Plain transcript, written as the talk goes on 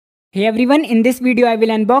Hey everyone, in this video I will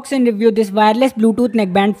unbox and review this wireless Bluetooth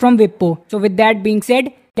neckband from Vippo. So with that being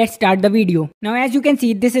said, let's start the video. Now as you can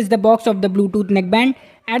see, this is the box of the Bluetooth neckband.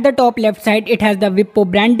 At the top left side it has the Vippo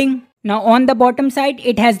branding. Now on the bottom side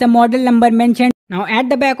it has the model number mentioned. Now at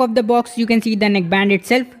the back of the box you can see the neckband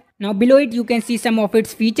itself. Now below it you can see some of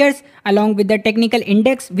its features along with the technical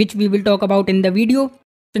index which we will talk about in the video.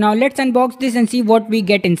 So now let's unbox this and see what we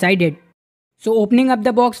get inside it. So opening up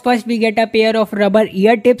the box, first we get a pair of rubber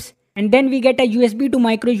ear tips. And then we get a USB to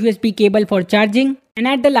micro USB cable for charging. And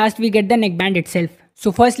at the last we get the neckband itself.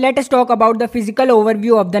 So first let us talk about the physical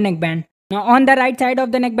overview of the neckband. Now on the right side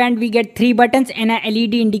of the neckband we get 3 buttons and a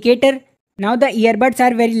LED indicator. Now the earbuds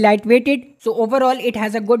are very lightweighted. So overall it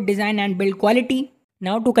has a good design and build quality.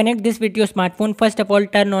 Now to connect this with your smartphone, first of all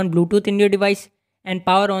turn on Bluetooth in your device and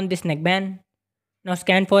power on this neckband. Now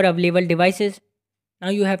scan for available devices.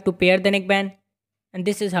 Now you have to pair the neckband and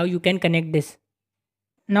this is how you can connect this.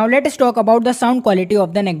 Now let us talk about the sound quality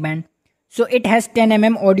of the neckband. So it has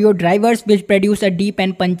 10mm audio drivers which produce a deep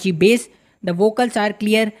and punchy bass. The vocals are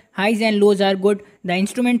clear, highs and lows are good, the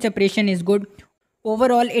instrument separation is good.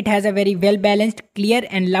 Overall it has a very well balanced, clear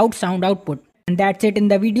and loud sound output. And that's it in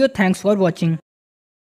the video. Thanks for watching.